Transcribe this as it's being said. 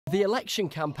The election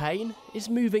campaign is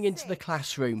moving into the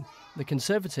classroom. The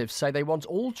Conservatives say they want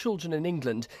all children in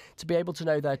England to be able to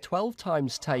know their 12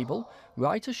 times table,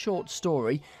 write a short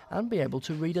story and be able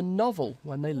to read a novel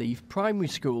when they leave primary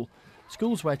school.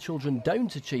 Schools where children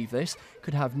don't achieve this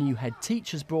could have new head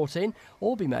teachers brought in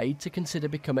or be made to consider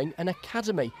becoming an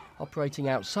academy operating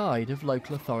outside of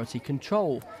local authority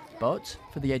control. But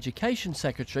for the Education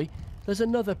Secretary, there's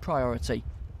another priority: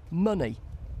 money.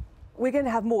 We're going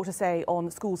to have more to say on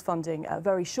schools funding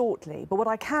very shortly, but what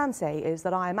I can say is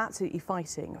that I am absolutely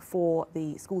fighting for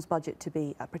the schools budget to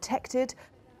be protected.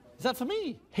 Is that for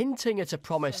me? Hinting at a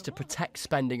promise to protect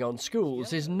spending on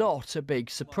schools is not a big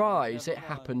surprise. It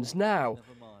happens now.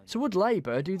 So would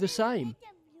Labour do the same?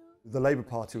 The Labour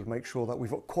Party would make sure that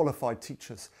we've got qualified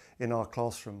teachers in our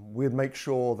classroom. We'd make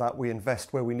sure that we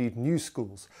invest where we need new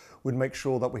schools. We'd make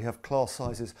sure that we have class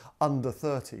sizes under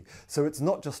 30. So it's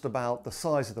not just about the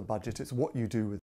size of the budget, it's what you do with it.